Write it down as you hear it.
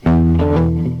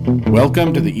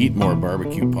Welcome to the Eat More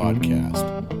Barbecue podcast.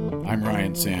 I'm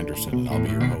Ryan Sanderson, and I'll be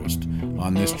your host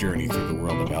on this journey through the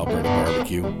world of Alberta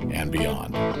barbecue and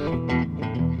beyond.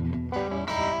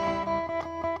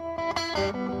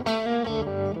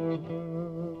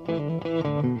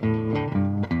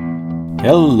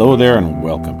 Hello there, and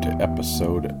welcome to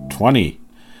episode 20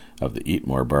 of the Eat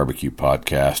More Barbecue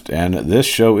podcast. And this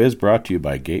show is brought to you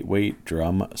by Gateway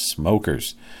Drum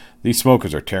Smokers. These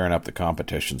smokers are tearing up the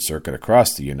competition circuit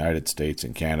across the United States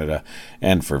and Canada,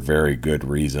 and for very good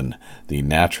reason. The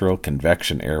natural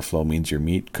convection airflow means your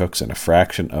meat cooks in a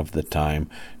fraction of the time,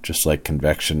 just like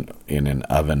convection in an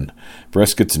oven.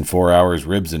 Briskets in 4 hours,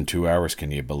 ribs in 2 hours,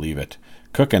 can you believe it?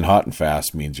 Cooking hot and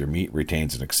fast means your meat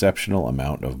retains an exceptional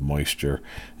amount of moisture,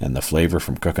 and the flavor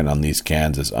from cooking on these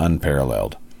cans is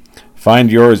unparalleled. Find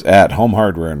yours at Home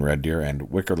Hardware in Red Deer and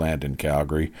Wickerland in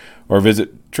Calgary, or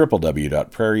visit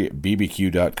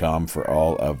www.prairiebbq.com for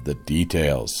all of the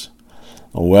details.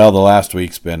 Well, the last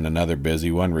week's been another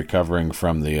busy one, recovering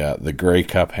from the Grey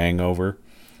Cup hangover.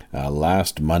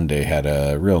 Last Monday had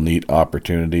a real neat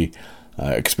opportunity,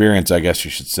 experience, I guess you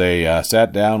should say.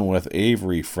 Sat down with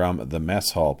Avery from the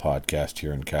Mess Hall podcast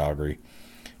here in Calgary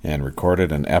and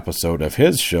recorded an episode of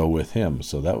his show with him.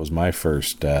 So that was my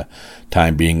first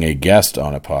time being a guest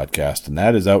on a podcast, and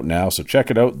that is out now. So check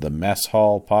it out, the Mess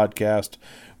Hall podcast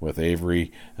with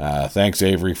Avery. Thanks,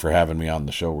 Avery, for having me on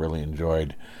the show. Really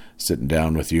enjoyed sitting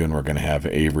down with you, and we're going to have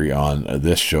Avery on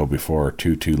this show before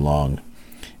too long.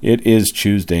 It is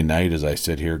Tuesday night as I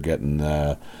sit here getting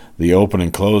the open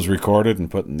and close recorded and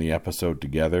putting the episode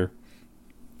together.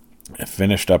 I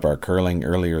finished up our curling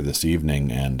earlier this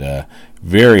evening, and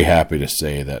very happy to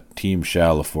say that Team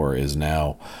Chalifour is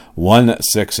now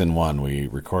 1-6-1. We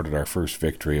recorded our first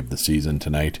victory of the season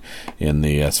tonight in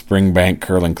the Springbank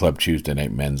Curling Club Tuesday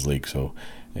Night Men's League, so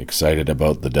excited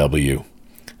about the W.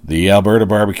 The Alberta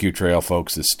Barbecue Trail,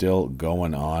 folks, is still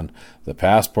going on. The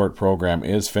Passport program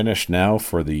is finished now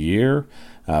for the year,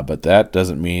 but that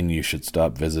doesn't mean you should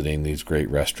stop visiting these great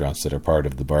restaurants that are part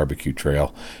of the Barbecue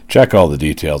Trail. Check all the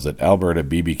details at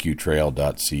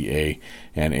albertabbqtrail.ca,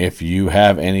 and if you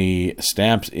have any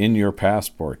stamps in your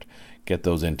passport, get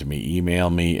those into me.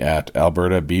 Email me at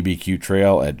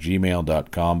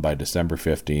albertabbqtrail@gmail.com by December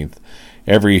 15th.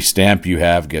 Every stamp you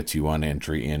have gets you one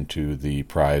entry into the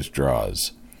prize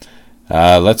draws.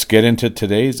 Let's get into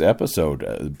today's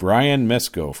episode. Brian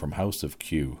Misko from House of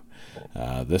Q.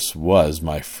 This was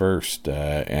my first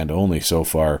and only so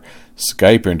far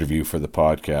Skype interview for the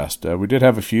podcast. We did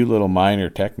have a few little minor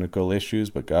technical issues,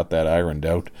 but got that ironed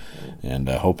out, and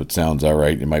I hope it sounds all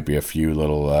right. There might be a few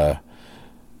little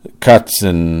cuts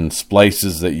and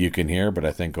splices that you can hear, but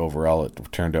I think overall it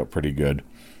turned out pretty good.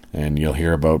 And you'll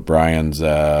hear about Brian's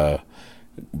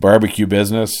barbecue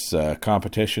business,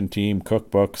 competition team,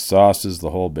 cookbook, sauces,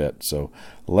 the whole bit. So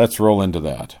let's roll into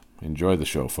that. Enjoy the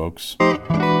show, folks.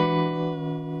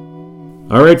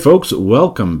 All right, folks,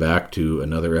 welcome back to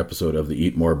another episode of the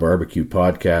Eat More Barbecue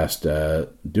podcast.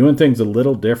 Doing things a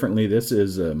little differently. This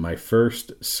is my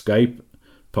first Skype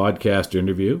podcast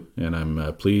interview, and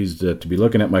I'm pleased to be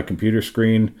looking at my computer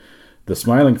screen, the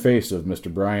smiling face of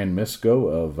Mr. Brian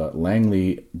Misko of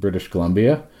Langley, British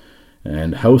Columbia,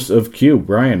 and House of Q.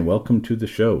 Brian, welcome to the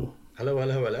show. Hello,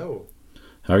 hello, hello.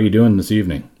 How are you doing this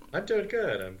evening? I'm doing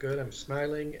good. I'm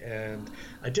smiling, and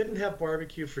I didn't have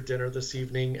barbecue for dinner this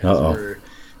evening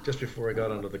just before I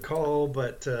got onto the call,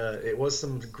 but it was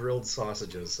some grilled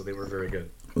sausages, so they were very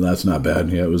good. Well, that's not bad.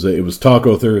 Yeah, it was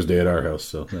Taco Thursday at our house,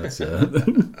 so that's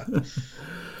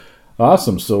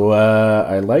awesome. So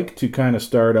I like to kind of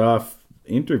start off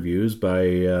interviews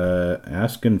by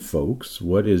asking folks,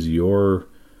 what is your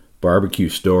barbecue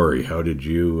story? How did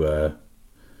you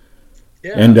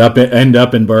end up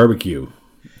in barbecue?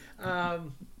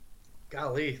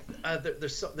 Golly,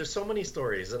 there's so many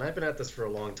stories, and I've been at this for a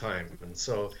long time, and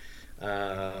so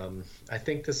I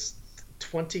think this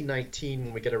 2019,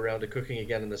 when we get around to cooking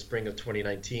again in the spring of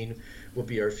 2019, will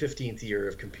be our 15th year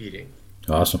of competing.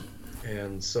 Awesome.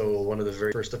 And so one of the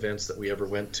very first events that we ever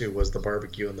went to was the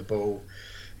Barbecue and the Bow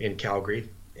in Calgary,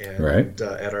 and right.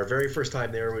 At our very first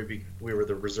time there, we were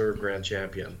the reserve grand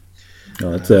champion.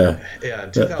 Oh, that's in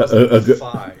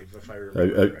 2005, if I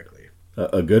remember correctly.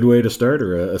 A good way to start,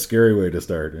 or a scary way to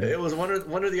start? Right? It was one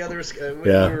or the other. If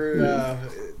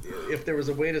there was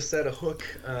a way to set a hook,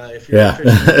 if you're a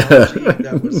fishing analogy,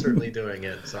 that was certainly doing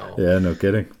it. So yeah, no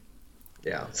kidding.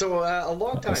 Yeah, so a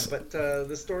long time. But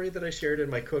the story that I shared in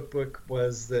my cookbook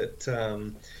was that,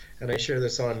 and I share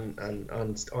this on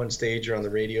stage or on the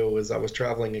radio, was I was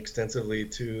traveling extensively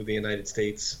to the United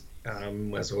States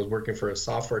as I was working for a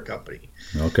software company.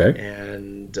 Okay.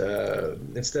 And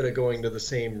instead of going to the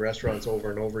same restaurants over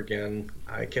and over again,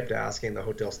 I kept asking the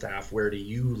hotel staff, "Where do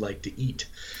you like to eat?"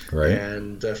 Right.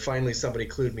 And finally, somebody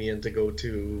clued me in to go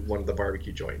to one of the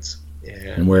barbecue joints.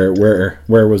 And where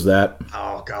was that?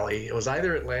 Oh golly, it was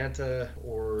either Atlanta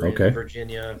or Okay. in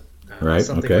Virginia, Right.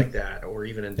 something Okay. like that, or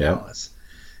even in Dallas.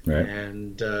 Right.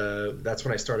 And that's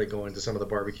when I started going to some of the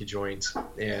barbecue joints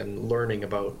and learning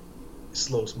about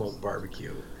slow smoke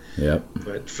barbecue. Yep.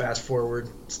 But fast forward,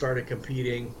 started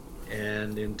competing,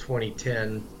 and in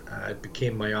 2010, it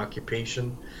became my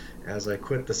occupation as I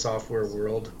quit the software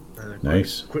world.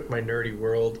 Nice. Quit my nerdy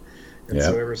world. And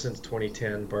Yep. so ever since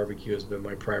 2010, barbecue has been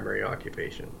my primary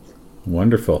occupation.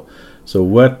 Wonderful. So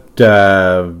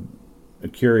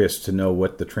curious to know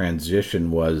what the transition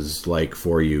was like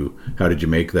for you. How did you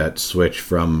make that switch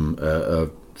from a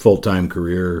full-time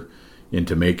career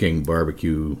into making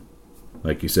barbecue,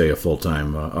 like you say, a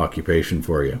full-time occupation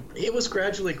for you? It was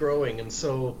gradually growing, and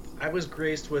so I was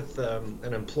graced with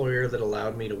an employer that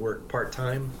allowed me to work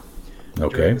part-time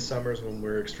during Okay. the summers when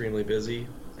we're extremely busy,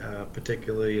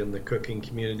 particularly in the cooking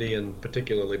community and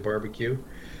particularly barbecue.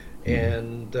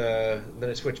 And then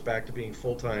I switched back to being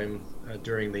full time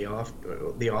during the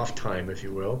off time, if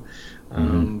you will.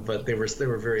 But they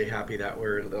were very happy that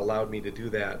it allowed me to do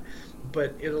that.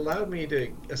 But it allowed me to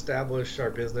establish our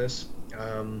business,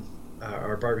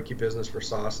 our barbecue business for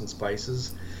sauce and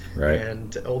spices, Right.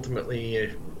 and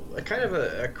ultimately a kind of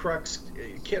a crux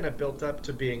kind of built up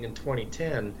to being in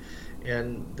 2010,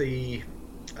 and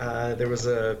there was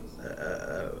a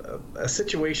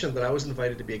situation that I was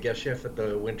invited to be a guest chef at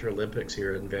the Winter Olympics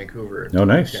here in Vancouver in Oh,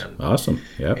 nice. 2010. Awesome.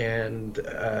 Yep.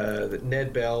 And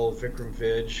Ned Bell, Vikram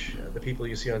Vij, the people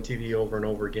you see on TV over and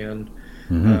over again,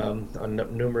 on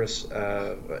numerous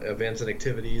events and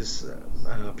activities,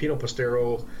 Pino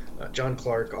Postero, John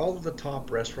Clark, all of the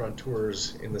top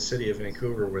restaurateurs in the city of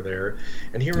Vancouver were there.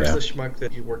 And here was Yeah. the schmuck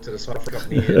that worked at a software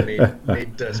company and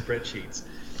made spreadsheets.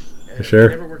 And Sure. I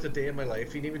never worked a day in my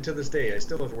life, and even to this day, I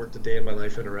still haven't worked a day in my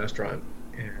life in a restaurant.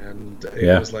 And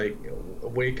it was like,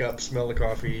 wake up, smell the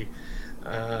coffee.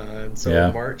 And so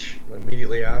in March,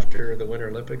 immediately after the Winter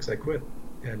Olympics, I quit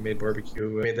and made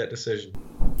barbecue. I made that decision.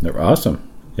 They're awesome.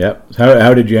 Yep.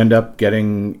 How did you end up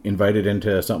getting invited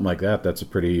into something like that? That's a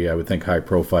pretty, I would think, high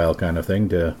profile kind of thing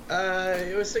to.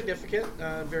 It was significant,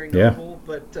 very notable.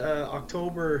 But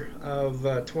October of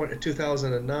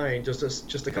 2009,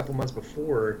 just a couple months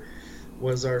before,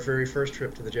 was our very first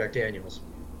trip to the Jack Daniels.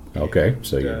 Okay, And,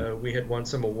 so we had won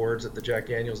some awards at the Jack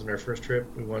Daniels in our first trip.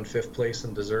 We won 5th place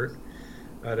in dessert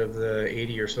out of the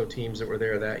 80 or so teams that were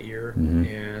there that year.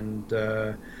 And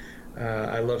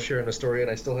I love sharing the story, and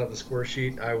I still have the score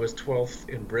sheet. I was 12th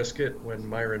in brisket when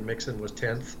Myron Mixon was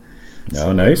 10th.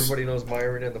 Oh, nice. Everybody knows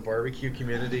Myron in the barbecue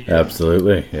community.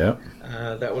 Absolutely, yeah.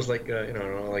 That was like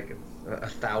like a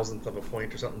thousandth of a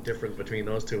point or something different between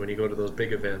those two when you go to those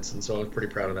big events, and so I was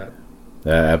pretty proud of that.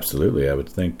 Absolutely, I would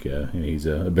think he's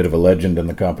a bit of a legend in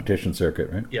the competition circuit,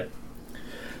 right? Yeah.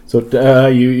 So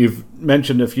you've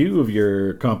mentioned a few of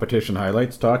your competition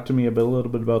highlights. Talk to me a little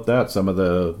bit about that. Some of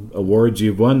the awards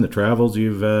you've won, the travels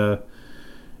you've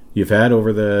had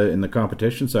in the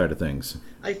competition side of things.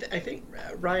 I think,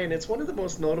 Ryan, it's one of the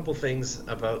most notable things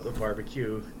about the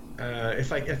barbecue.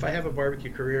 If I have a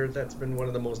barbecue career, that's been one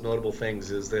of the most notable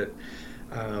things is that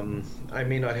I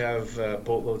may not have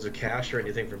boatloads of cash or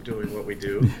anything from doing what we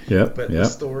do, but the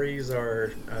stories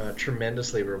are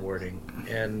tremendously rewarding,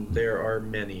 and there are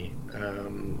many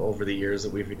over the years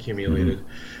that we've accumulated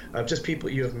of just people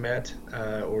you have met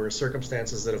or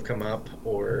circumstances that have come up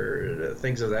or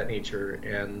things of that nature,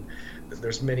 and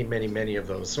there's many of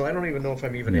those. So I don't even know if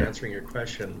I'm even answering your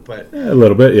question, but a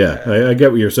little bit, I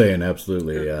get what you're saying.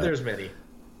 Absolutely, there's many.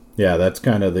 Yeah, that's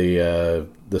kind of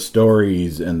the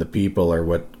stories and the people are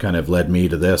what kind of led me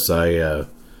to this. I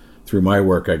through my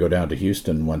work, I go down to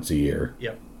Houston once a year.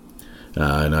 Yep.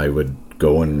 And I would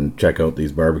go and check out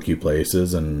these barbecue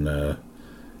places. And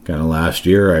kind of last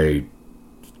year, I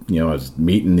was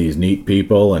meeting these neat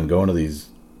people and going to these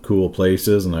cool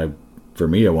places. And for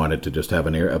me, I wanted to just have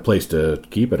a place to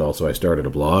keep it. Also, I started a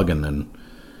blog, and then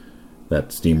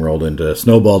that snowballed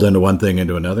into one thing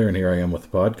into another, and here I am with the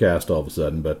podcast all of a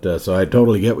sudden. But so I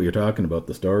totally get what you're talking about,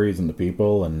 the stories and the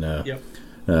people, and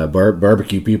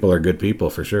barbecue people are good people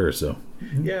for sure. So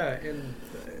yeah, and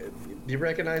you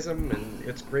recognize them, and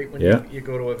it's great when you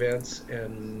go to events,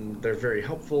 and they're very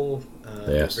helpful,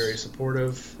 they're very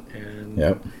supportive,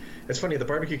 and it's funny, the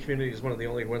barbecue community is one of the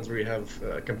only ones where you have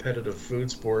a competitive food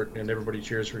sport, and everybody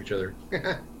cheers for each other.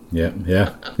 Yeah,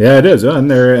 it is, and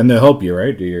they'll help you,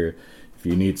 right? If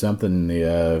you need something,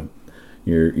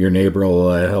 your neighbor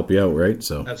will help you out, right?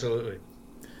 So Absolutely.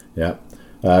 yeah.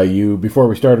 You before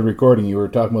we started recording, you were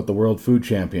talking about the World Food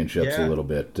Championships a Yeah. little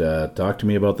bit. Talk to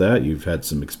me about that. You've had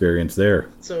some experience there.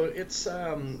 So it's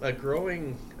a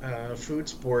growing food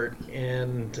sport,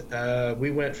 and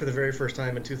we went for the very first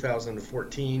time in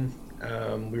 2014.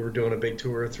 We were doing a big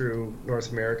tour through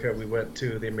North America. We went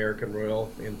to the American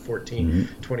Royal in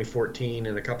 2014,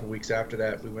 and a couple weeks after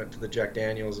that, we went to the Jack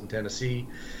Daniels in Tennessee.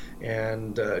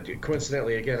 And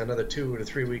coincidentally, again, another 2 to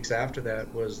 3 weeks after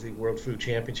that was the World Food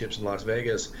Championships in Las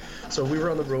Vegas. So we were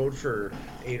on the road for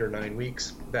 8 or 9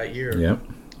 weeks that year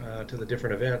Yep. to the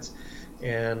different events.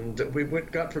 And we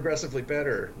got progressively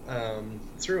better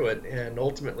through it. And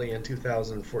ultimately in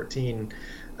 2014,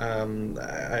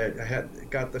 I had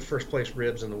got the first place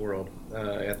ribs in the world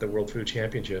at the World Food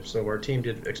Championships. So our team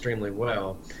did extremely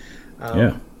well.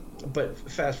 Yeah. But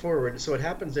fast forward, so it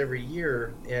happens every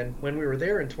year. And when we were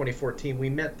there in 2014, we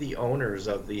met the owners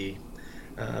of the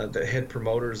head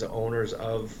promoters, the owners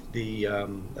of the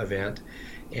event,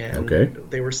 and Okay.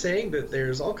 they were saying that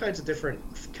there's all kinds of different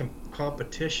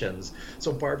competitions.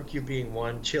 So barbecue being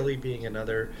one, chili being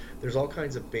another. There's all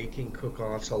kinds of baking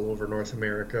cook-offs all over North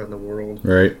America and the world.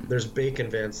 Right. There's bake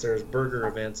events, there's burger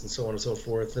events, and so on and so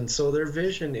forth. And so their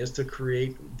vision is to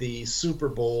create the Super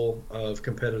Bowl of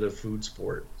competitive food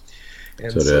sport.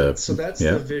 And so that's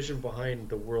the vision behind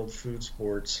the World Food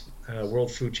Sports,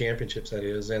 World Food Championships, that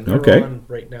is. And they're on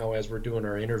right now as we're doing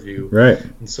our interview. Right.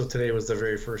 And so today was the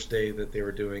very first day that they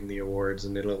were doing the awards,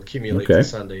 and it'll accumulate to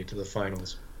Sunday to the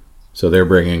finals. So they're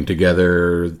bringing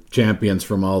together champions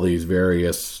from all these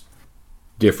various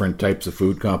different types of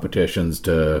food competitions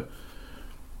to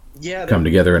come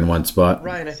together in one spot.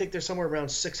 Ryan, I think there's somewhere around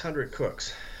 600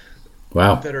 cooks.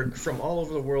 Wow. That are from all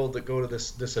over the world that go to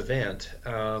this event.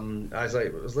 As I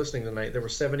was listening tonight, there were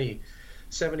 70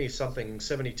 something,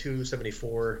 72,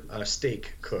 74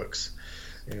 steak cooks.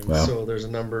 And so there's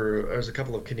a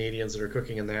couple of Canadians that are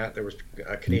cooking in that. There was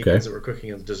Canadians that were cooking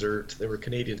in dessert. There were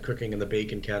Canadians cooking in the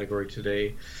bacon category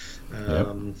today.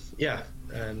 Yeah,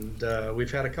 and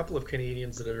we've had a couple of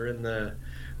Canadians that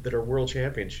are world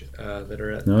champions that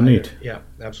are at. Neat. Yeah,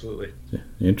 absolutely.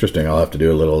 Interesting. I'll have to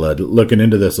do a little looking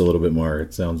into this a little bit more.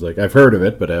 It sounds like I've heard of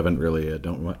it, but I haven't really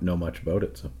don't know much about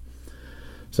it. So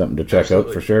something to check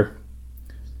out for sure.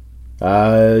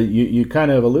 You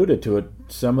kind of alluded to it.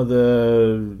 Some of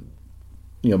the,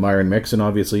 Myron Mixon,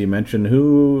 obviously you mentioned.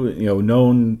 Who,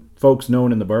 known folks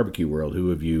known in the barbecue world.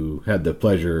 Who have you had the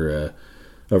pleasure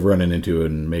of running into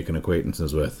and making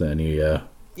acquaintances with?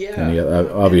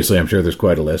 Obviously, I'm sure there's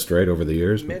quite a list, right, over the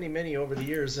years. Many over the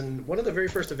years. And one of the very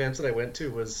first events that I went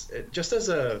to was just as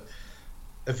a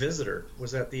visitor,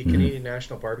 was at the Canadian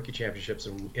National Barbecue Championships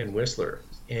in Whistler.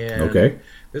 And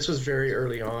this was very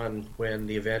early on when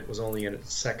the event was only in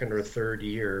its second or third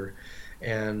year.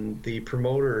 And the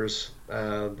promoters,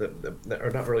 or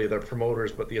not really the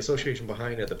promoters, but the association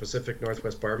behind it, the Pacific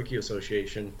Northwest Barbecue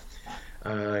Association,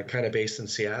 kind of based in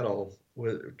Seattle,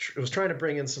 was trying to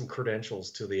bring in some credentials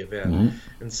to the event.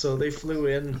 And so they flew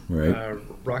in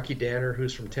Rocky Danner,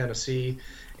 who's from Tennessee,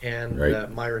 and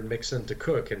Myron Mixon to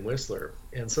cook in Whistler.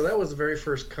 And so that was the very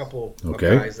first couple of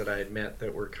guys that I had met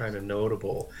that were kind of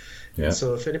notable. Yeah. And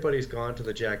so if anybody's gone to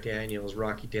the Jack Daniels,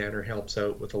 Rocky Danner helps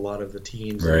out with a lot of the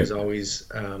teams. And he's always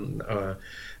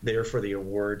there for the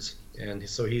awards. And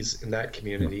so he's in that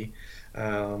community.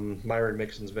 Myron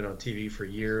Mixon's been on TV for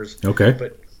years.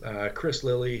 But Chris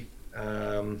Lilly,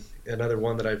 another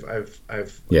one that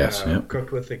I've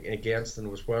cooked with against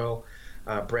and as well.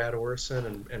 Brad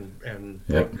Orson and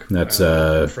Brooke, that's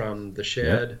from the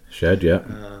Shed.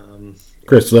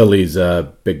 Chris Lilly's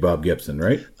Big Bob Gibson,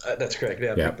 right? That's correct.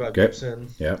 Yeah, Big Bob Gibson.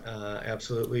 Yeah,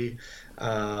 absolutely.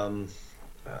 Well,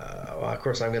 of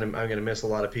course, I'm gonna miss a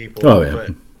lot of people. Oh yeah. But,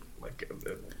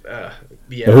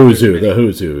 the who's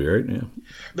who, right? Yeah.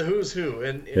 The who's who,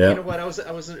 and you know what? I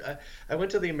went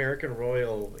to the American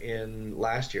Royal in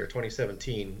last year,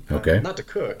 2017. Not to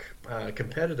cook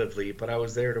competitively, but I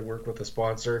was there to work with a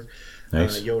sponsor,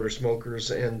 Yoder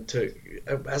Smokers, and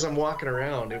as I'm walking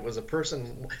around, it was a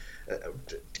person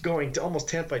going to almost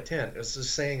tent by tent. It was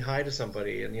just saying hi to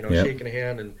somebody and shaking a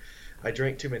hand. And I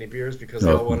drank too many beers because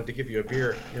they all wanted to give you a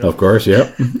beer. Of course,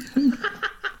 yeah.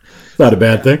 Not a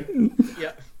bad thing.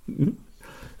 Yeah.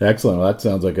 Excellent. Well, that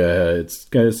sounds like it's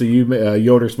kind of, so you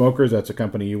Yoder Smokers. That's a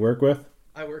company you work with.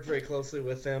 I work very closely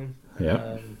with them.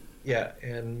 Yeah.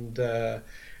 And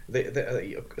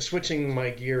switching my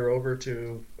gear over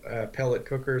to pellet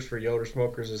cookers for Yoder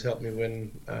Smokers has helped me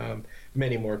win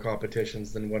many more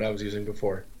competitions than what I was using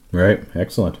before. Right.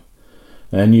 Excellent.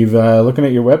 And you've looking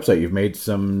at your website, you've made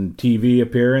some TV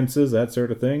appearances, that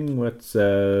sort of thing. What's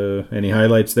any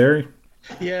highlights there?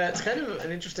 Yeah, it's kind of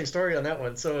an interesting story on that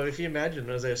one. So if you imagine,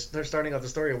 they're starting off the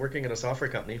story of working in a software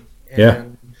company, Yeah.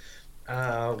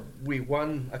 and we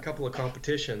won a couple of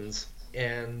competitions,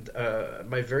 and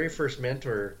my very first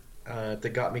mentor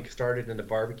that got me started into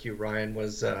barbecue, Ryan,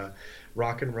 was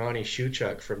Rockin' Ronnie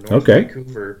Shuchuk from North Okay.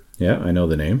 Vancouver. Yeah, I know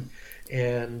the name.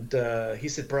 And he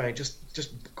said, Brian, just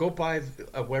go buy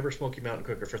a Weber Smoky Mountain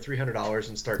Cooker for $300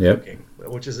 and start Yep. cooking,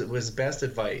 which was best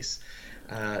advice.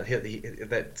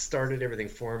 That started everything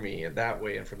for me in that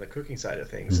way and from the cooking side of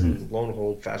things. Hmm. And lo and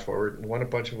behold, fast forward, won a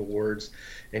bunch of awards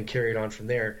and carried on from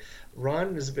there.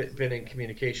 Ron has been in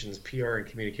communications, PR and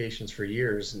communications for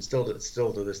years, and still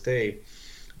to this day.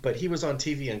 But he was on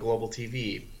TV and global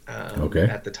TV Okay.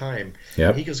 at the time. He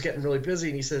Yep. was getting really busy,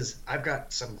 and he says, "I've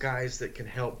got some guys that can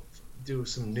help do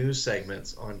some news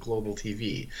segments on global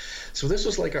TV." So this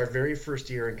was like our very first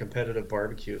year in competitive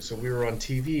barbecue. So we were on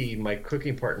TV, my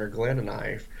cooking partner Glenn and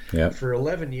I, Yep. for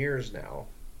 11 years now,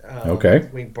 Okay.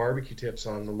 doing barbecue tips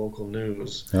on the local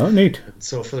news. Oh, neat.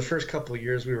 So for the first couple of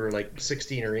years, we were like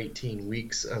 16 or 18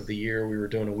 weeks of the year. We were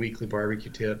doing a weekly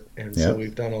barbecue tip, and so Yep.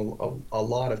 we've done a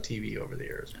lot of TV over the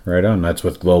years. Right on. That's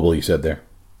with Global, you said there.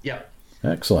 Yeah,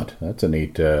 Excellent. That's a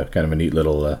neat, kind of a neat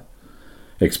little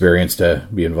experience to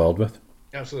be involved with.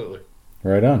 absolutely.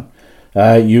 Right on.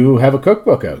 You have a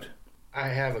cookbook out. I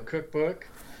have a cookbook.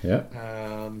 Yeah.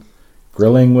 Um,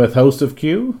 Grilling with House of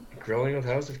Q. Grilling with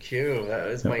House of Q. That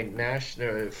is my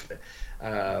national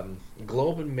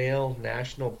Globe and Mail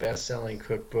national best-selling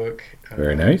cookbook.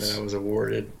 Very nice. That I was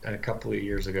awarded a couple of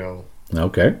years ago.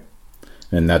 Okay.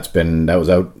 And been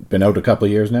out a couple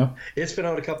of years now. It's been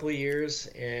out a couple of years,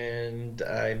 and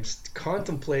I'm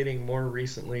contemplating more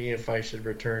recently if I should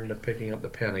return to picking up the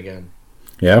pen again.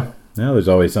 Yeah. Now there's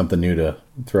always something new to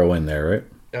throw in there, right?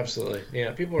 Absolutely.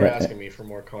 Yeah, people are asking me for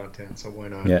more content, so why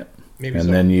not? Yeah. Maybe And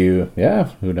so. then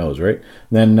who knows, right?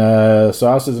 Then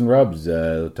sauces and rubs.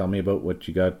 Tell me about what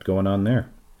you got going on there.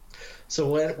 So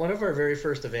one of our very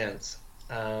first events,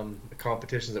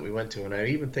 competitions that we went to, and I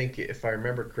even think, if I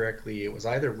remember correctly, it was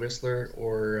either Whistler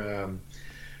or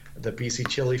the BC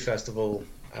Chili Festival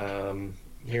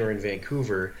here in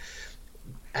Vancouver.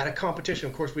 At a competition,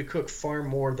 of course, we cook far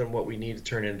more than what we need to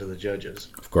turn into the judges.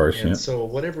 Of course, And yeah. so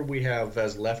whatever we have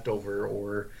as leftover,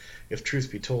 or if truth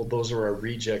be told, those are our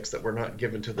rejects that were not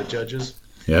given to the judges.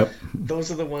 Yep.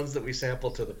 Those are the ones that we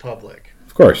sample to the public.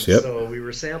 Of course, yep. So we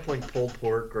were sampling pulled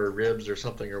pork or ribs or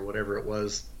something or whatever it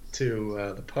was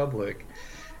to the public.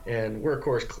 And we're, of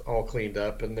course, all cleaned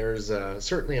up. And there's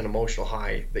certainly an emotional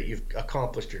high that you've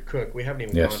accomplished your cook. We haven't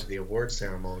even Yes. gone to the award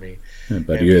ceremony.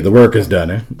 But And the work is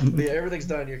done, eh? Everything's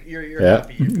done. You're Yeah.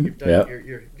 happy. You've done.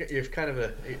 Yeah. You've kind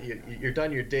of you're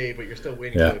done your day, but you're still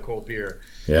waiting Yeah. for the cold beer.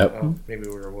 Yep. Well, maybe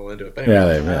we were well into it. But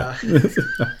anyway,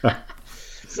 Yeah.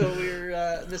 so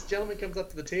this gentleman comes up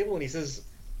to the table and he says,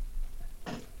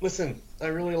 "Listen, I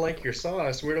really like your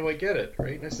sauce. Where do I get it?"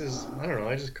 Right? And I says, "I don't know.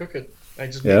 I just cook it. I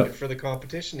just Yeah. make it for the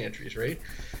competition entries, right?"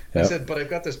 Yeah. I said, "But I've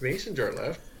got this mason jar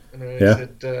left." And I Yeah.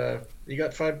 said, "You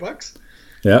got $5?"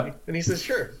 Yep. And he says,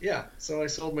 "Sure, yeah." So I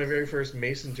sold my very first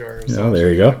mason jar of Oh, sauce there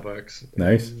for you go. $5.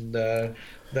 Nice. And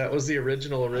that was the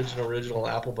original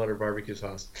apple butter barbecue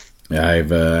sauce. Yeah,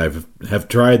 I've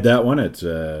tried that one. It's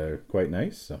quite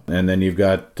nice. So. And then you've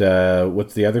got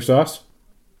what's the other sauce?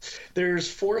 There's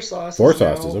 4 sauces. Four now,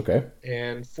 sauces. Okay.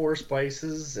 And 4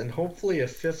 spices, and hopefully a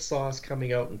 5th sauce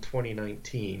coming out in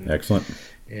 2019. Excellent.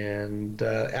 And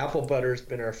apple butter's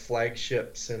been our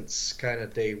flagship since kind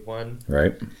of day one.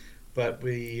 Right. But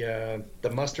the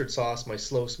mustard sauce, my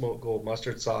slow smoke gold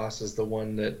mustard sauce, is the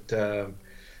one that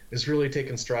is really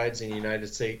taking strides in the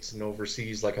United States and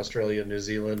overseas, like Australia and New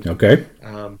Zealand. Okay.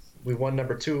 We won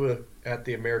number 2 at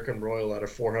the American Royal out of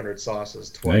 400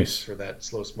 sauces twice Nice. for that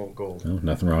slow smoke gold. Oh,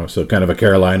 nothing wrong. So kind of a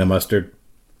Carolina mustard.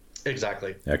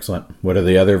 Exactly. Excellent. What are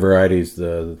the other varieties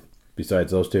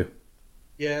besides those two?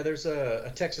 Yeah, there's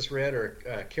a Texas Red or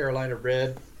a Carolina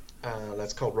Red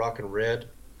that's called Rockin' Red.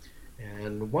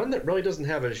 And one that really doesn't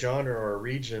have a genre or a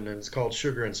region, and it's called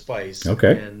Sugar and Spice.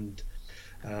 Okay. And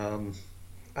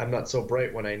I'm not so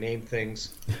bright when I name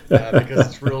things because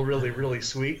it's really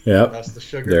sweet. Yep. That's the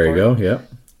sugar There you part. go.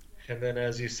 Yep. And then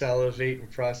as you salivate and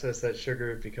process that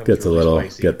sugar, it becomes Gets really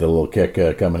spicy. get the little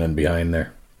kick coming in behind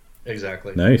there.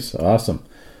 Exactly. Nice. Awesome.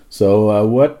 So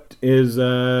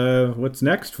what's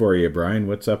next for you, Brian?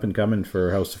 What's up and coming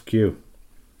for House of Q?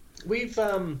 We've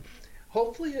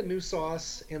hopefully a new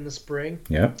sauce in the spring.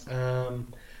 Yeah.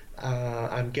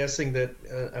 I'm guessing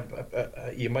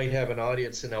that you might have an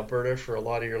audience in Alberta for a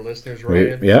lot of your listeners,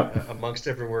 Ryan. Yep. Amongst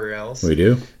everywhere else. We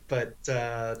do. But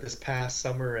this past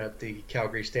summer at the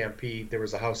Calgary Stampede, there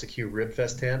was a House of Q Rib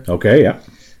Fest tent. Okay. Yeah.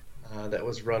 that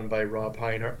was run by Rob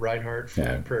Reinhardt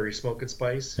from Prairie Smoke and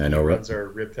Spice. I know. He runs our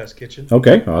Rib Fest kitchen.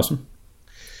 Okay, awesome.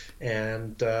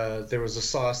 And there was a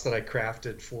sauce that I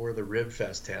crafted for the Rib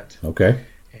Fest tent. Okay.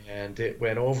 And it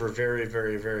went over very,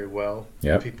 very, very well.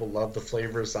 Yeah. People love the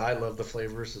flavors. I love the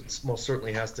flavors. It most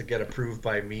certainly has to get approved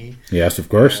by me. Yes, of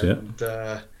course. And,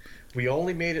 we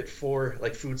only made it for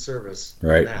like food service.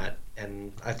 Right.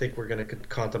 And I think we're going to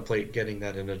contemplate getting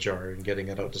that in a jar and getting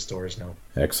it out to stores now.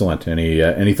 Excellent.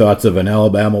 Any thoughts of an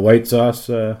Alabama white sauce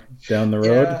down the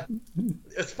road? Yeah.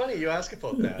 It's funny you ask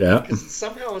about that. Yeah. Because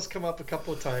somehow it's come up a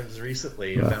couple of times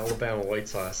recently of Alabama white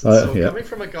sauce. And so coming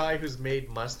from a guy who's made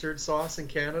mustard sauce in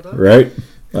Canada. Right.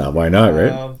 Why not,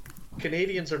 right?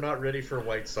 Canadians are not ready for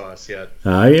white sauce yet.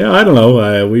 Yeah, I don't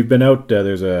know. We've been out.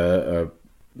 There's a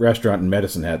restaurant in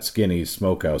Medicine Hat, Skinny's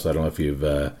Smokehouse. I don't know if you've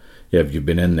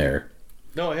been in there.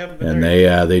 No, I haven't been and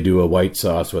there. And they do a white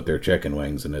sauce with their chicken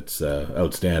wings, and it's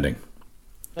outstanding.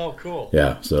 Oh, cool.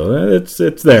 Yeah, so it's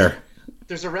there.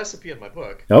 There's a recipe in my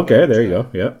book. Okay, there you go.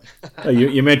 Yeah,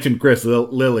 you mentioned Chris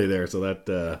Lilly there, so that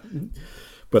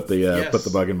put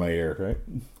the bug in my ear, right?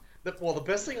 Well, the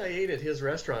best thing I ate at his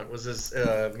restaurant was his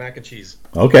mac and cheese.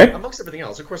 Okay. Amongst everything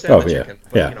else. Of course, I had the chicken.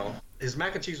 But, yeah. His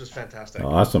mac and cheese was fantastic.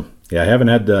 Awesome. Yeah, I haven't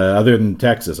had, other than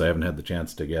Texas, I haven't had the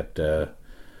chance to get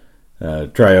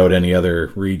try out any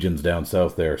other regions down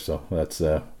south there. So that's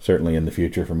certainly in the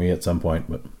future for me at some point.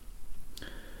 But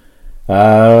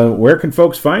where can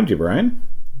folks find you, Brian?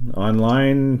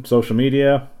 Online, social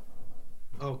media?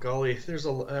 Oh, golly. There's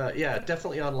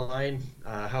definitely online,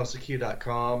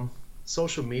 houseofq.com.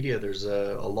 Social media, there's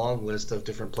a long list of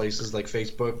different places like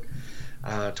Facebook,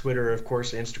 Twitter, of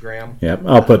course, Instagram. Yep,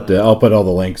 I'll put all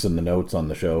the links in the notes on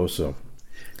the show. So.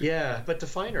 Yeah, but to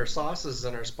find our sauces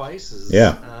and our spices,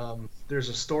 there's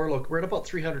a store. We're at about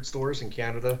 300 stores in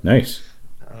Canada. Nice.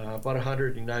 About 100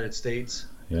 in the United States.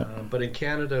 Yeah. But in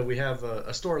Canada, we have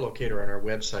a store locator on our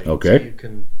website. Okay. So you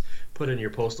can put in your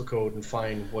postal code and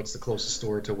find what's the closest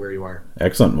store to where you are.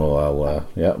 Excellent. Well, I'll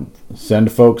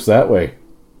send folks that way.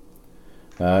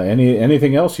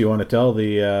 Anything else you want to tell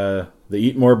the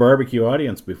Eat More Barbecue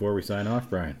audience before we sign off,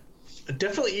 Brian?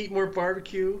 Definitely eat more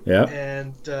barbecue. Yeah.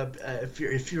 And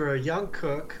if you're a young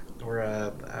cook or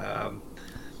a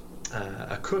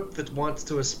cook that wants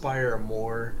to aspire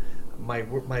more, my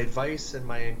advice and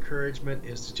my encouragement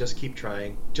is to just keep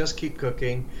trying, just keep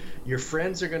cooking. Your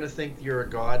friends are going to think you're a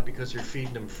god because you're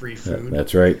feeding them free food.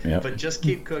 That's right. Yeah. But just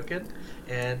keep cooking.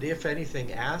 And if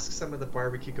anything, ask some of the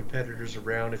barbecue competitors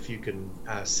around if you can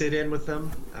sit in with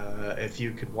them, if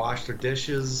you could wash their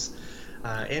dishes,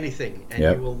 anything.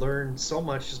 And you will learn so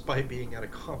much just by being at a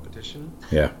competition.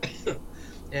 Yeah.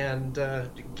 And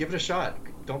give it a shot.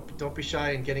 Don't be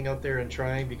shy in getting out there and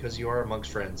trying because you are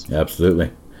amongst friends.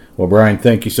 Absolutely. Well, Brian,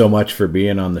 thank you so much for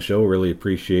being on the show. Really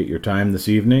appreciate your time this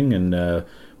evening, and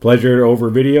pleasure over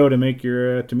video to meet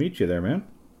you there, man.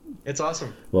 It's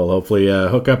awesome. Well, hopefully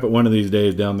hook up at one of these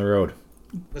days down the road.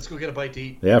 Let's go get a bite to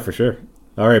eat. Yeah, for sure.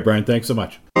 All right, Brian, thanks so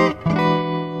much.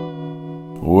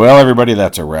 Well, everybody,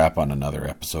 that's a wrap on another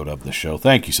episode of the show.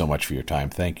 Thank you so much for your time.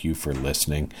 Thank you for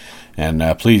listening. And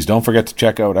please don't forget to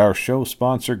check out our show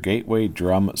sponsor, Gateway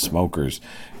Drum Smokers.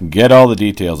 Get all the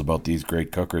details about these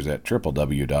great cookers at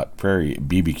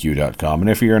www.prairiebbq.com. And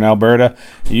if you're in Alberta,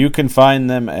 you can find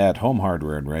them at Home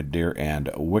Hardware in Red Deer and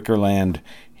Wickerland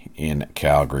in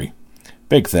Calgary.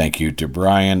 Big thank you to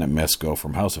Brian Misko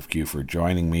from House of Q for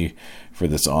joining me for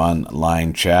this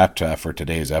online chat for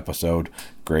today's episode.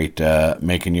 Great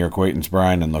making your acquaintance,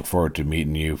 Brian, and look forward to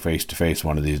meeting you face-to-face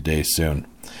one of these days soon.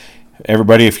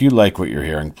 Everybody, if you like what you're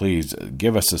hearing, please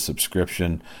give us a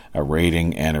subscription, a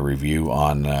rating, and a review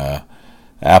on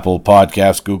Apple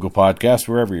Podcasts, Google Podcasts,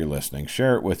 wherever you're listening.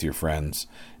 Share it with your friends,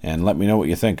 and let me know what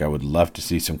you think. I would love to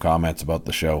see some comments about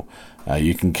the show.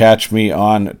 You can catch me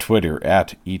on Twitter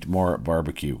at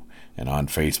EatMoreBarbecue and on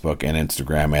Facebook and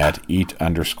Instagram at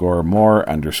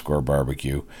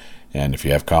eat_more_barbecue. And if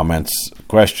you have comments,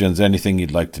 questions, anything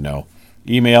you'd like to know,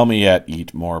 email me at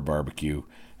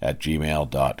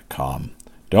eatmorebarbecue@gmail.com.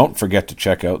 Don't forget to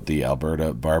check out the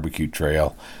Alberta Barbecue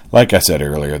Trail. Like I said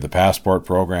earlier, the Passport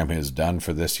program is done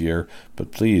for this year,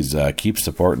 but please keep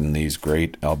supporting these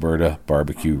great Alberta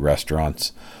barbecue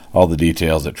restaurants. All the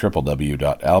details at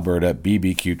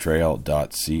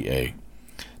www.albertabbqtrail.ca.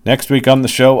 Next week on the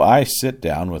show, I sit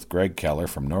down with Greg Keller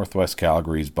from Northwest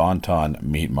Calgary's Bonton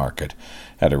Meat Market.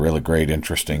 Had a really great,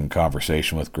 interesting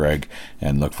conversation with Greg,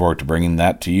 and look forward to bringing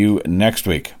that to you next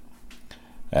week.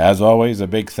 As always, a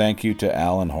big thank you to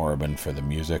Alan Horriban for the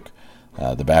music,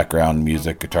 the background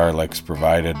music, guitar licks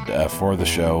provided for the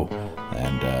show,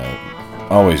 and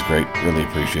Always great. Really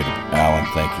appreciate it. Alan,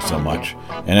 thank you so much.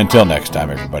 And until next time,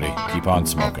 everybody, keep on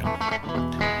smoking.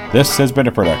 This has been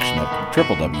a production of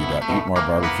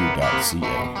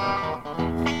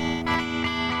www.eatmorebarbecue.ca.